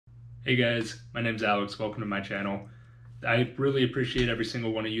Hey guys, my name's Alex. Welcome to my channel. I really appreciate every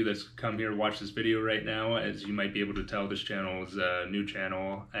single one of you that's come here to watch this video right now. As you might be able to tell, this channel is a new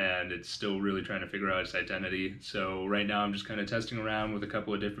channel and it's still really trying to figure out its identity. So right now I'm just kind of testing around with a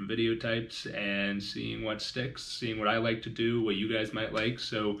couple of different video types and seeing what sticks, seeing what I like to do, what you guys might like.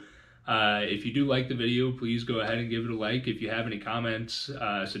 So if you do like the video, please go ahead and give it a like. If you have any comments,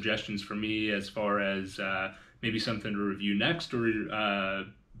 suggestions for me as far as maybe something to review next, or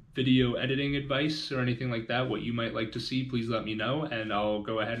video editing advice or anything like that, what you might like to see, please let me know and I'll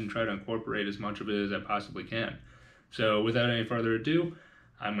go ahead and try to incorporate as much of it as I possibly can. So without any further ado,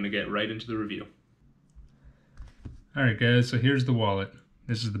 I'm going to get right into the review. Alright guys, so here's the wallet.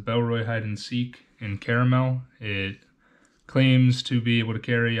 This is the Bellroy Hide and Seek in caramel. It claims to be able to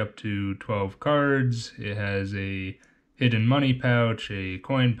carry up to 12 cards. It has a hidden money pouch, a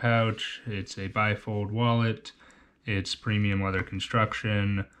coin pouch, it's a bifold wallet, it's premium leather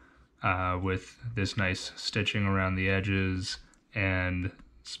construction, with this nice stitching around the edges, and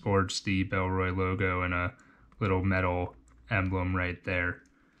sports the Bellroy logo and a little metal emblem right there.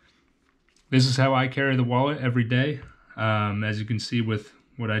 This is how I carry the wallet every day. As you can see with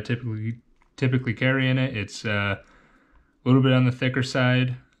what I typically carry in it, it's a little bit on the thicker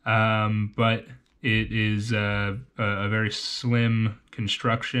side, but it is a very slim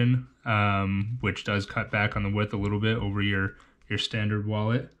construction, which does cut back on the width a little bit over your standard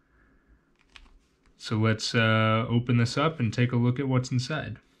wallet. So let's open this up and take a look at what's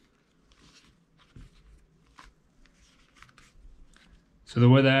inside. So the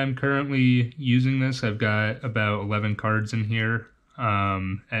way that I'm currently using this, I've got about 11 cards in here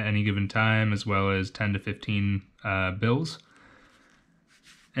at any given time, as well as 10 to 15 bills.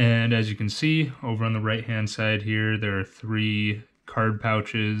 And as you can see, over on the right-hand side here, there are 3 card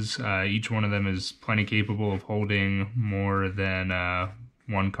pouches. Each one of them is plenty capable of holding more than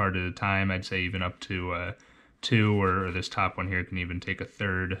 1 card at a time. I'd say even up to 2, or this top one here can even take a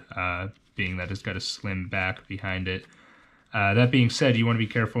third, being that it's got a slim back behind it. That being said, you want to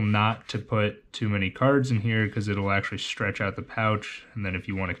be careful not to put too many cards in here because it'll actually stretch out the pouch, and then if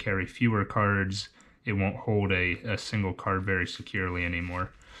you want to carry fewer cards, it won't hold a single card very securely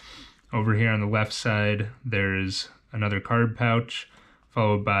anymore. Over here on the left side, there's another card pouch,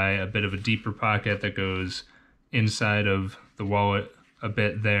 followed by a bit of a deeper pocket that goes inside of the wallet a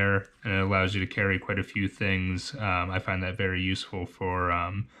bit there, and it allows you to carry quite a few things. I find that very useful for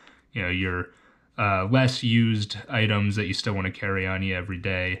your less used items that you still want to carry on you every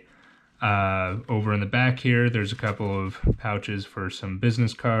day. Over in the back here, there's a couple of pouches for some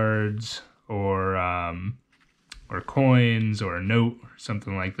business cards or coins or a note or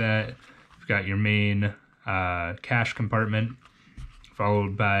something like that. You've got your main cash compartment,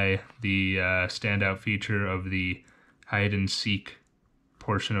 followed by the standout feature of the hide and seek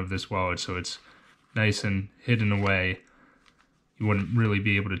portion of this wallet, so it's nice and hidden away. You wouldn't really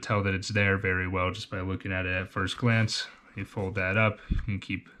be able to tell that it's there very well just by looking at it at first glance. You fold that up, you can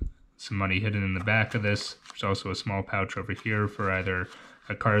keep some money hidden in the back of this. There's also a small pouch over here for either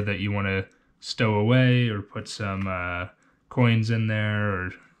a card that you want to stow away or put some coins in there, or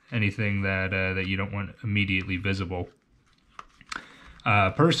anything that you don't want immediately visible.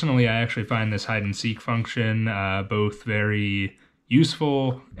 Personally, I actually find this hide and seek function both very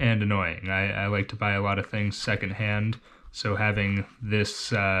useful and annoying. I like to buy a lot of things secondhand, so having this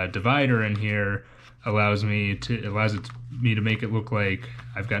divider in here allows me to make it look like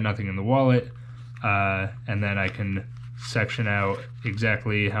I've got nothing in the wallet, and then I can section out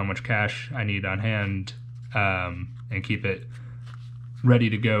exactly how much cash I need on hand, and keep it ready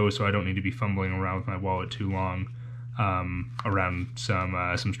to go, so I don't need to be fumbling around with my wallet too long around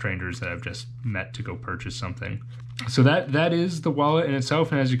some strangers that I've just met to go purchase something. So that is the wallet in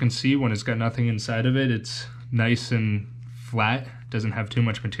itself, and as you can see, when it's got nothing inside of it, it's nice and flat, doesn't have too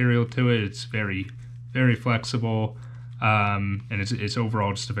much material to it. It's very, very flexible, and it's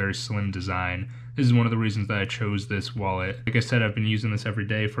overall just a very slim design. This is one of the reasons that I chose this wallet. Like I said, I've been using this every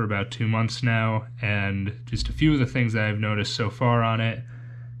day for about 2 months now, and just a few of the things that I've noticed so far on it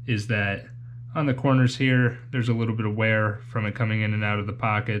is that on the corners here, there's a little bit of wear from it coming in and out of the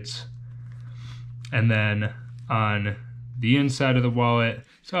pockets. And then on the inside of the wallet,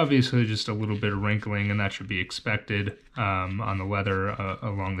 it's obviously just a little bit of wrinkling, and that should be expected on the leather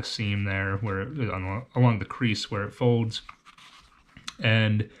along the seam there, along the crease where it folds.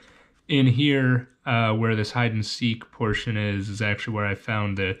 And in here, where this hide and seek portion is actually where I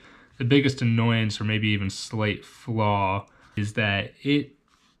found the biggest annoyance, or maybe even slight flaw, is that it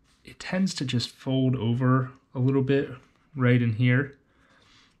tends to just fold over a little bit right in here.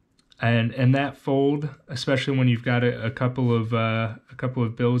 And that fold, especially when you've got a couple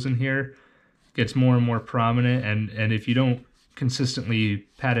of bills in here, gets more and more prominent. And if you don't consistently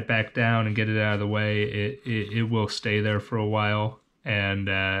pat it back down and get it out of the way, it will stay there for a while, and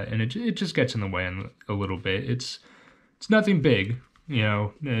it just gets in the way a little bit. It's nothing big, you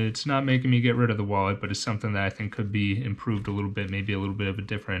know. It's not making me get rid of the wallet, but it's something that I think could be improved a little bit, maybe a little bit of a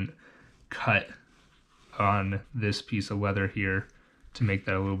different cut on this piece of leather here to make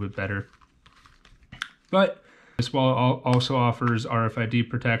that a little bit better. But this wallet also offers RFID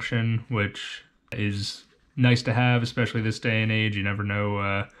protection, which is nice to have, especially this day and age. You never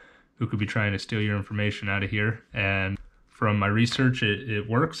know who could be trying to steal your information out of here. And from my research, it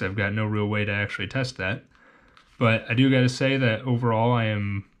works. I've got no real way to actually test that. But I do got to say that overall, I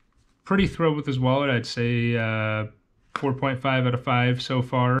am pretty thrilled with this wallet. I'd say 4.5 out of 5 so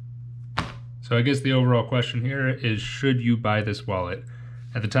far. So I guess the overall question here is, should you buy this wallet?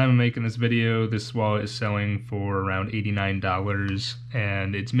 At the time of making this video, this wallet is selling for around $89,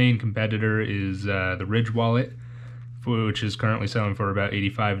 and its main competitor is the Ridge wallet, which is currently selling for about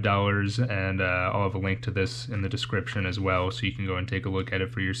 $85, and I'll have a link to this in the description as well, so you can go and take a look at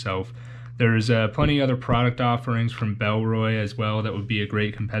it for yourself. There's plenty of other product offerings from Bellroy as well that would be a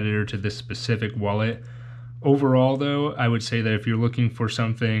great competitor to this specific wallet. Overall, though, I would say that if you're looking for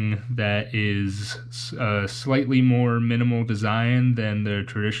something that is slightly more minimal design than the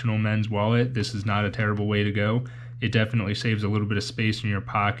traditional men's wallet, this is not a terrible way to go. It definitely saves a little bit of space in your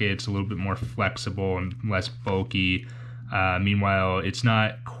pocket. It's a little bit more flexible and less bulky. Meanwhile, it's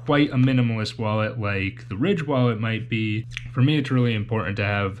not quite a minimalist wallet like the Ridge wallet might be. For me, it's really important to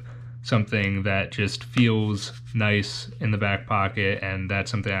have something that just feels nice in the back pocket, and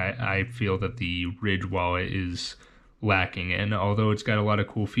that's something I feel that the Ridge wallet is lacking in. Although it's got a lot of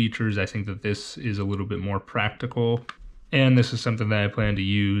cool features, I think that this is a little bit more practical, and this is something that I plan to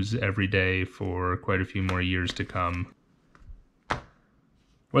use every day for quite a few more years to come.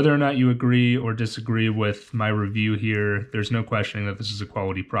 Whether or not you agree or disagree with my review here, there's no questioning that this is a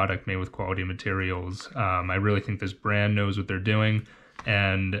quality product made with quality materials. I really think this brand knows what they're doing,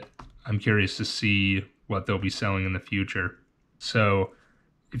 and I'm curious to see what they'll be selling in the future. So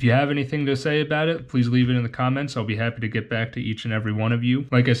if you have anything to say about it, please leave it in the comments. I'll be happy to get back to each and every one of you.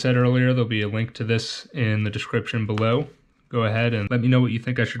 Like I said earlier, there'll be a link to this in the description below. Go ahead and let me know what you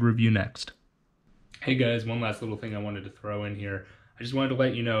think I should review next. Hey guys, one last little thing I wanted to throw in here. I just wanted to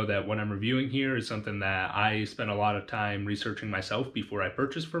let you know that what I'm reviewing here is something that I spent a lot of time researching myself before I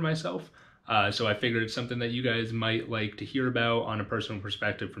purchased for myself. So I figured it's something that you guys might like to hear about on a personal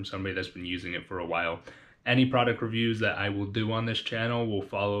perspective from somebody that's been using it for a while. Any product reviews that I will do on this channel will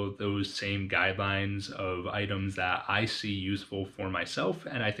follow those same guidelines of items that I see useful for myself,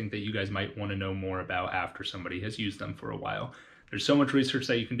 and I think that you guys might want to know more about after somebody has used them for a while. There's so much research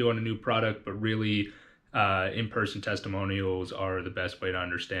that you can do on a new product, but really in-person testimonials are the best way to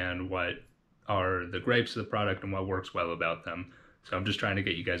understand what are the gripes of the product and what works well about them. So I'm just trying to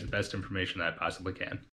get you guys the best information that I possibly can.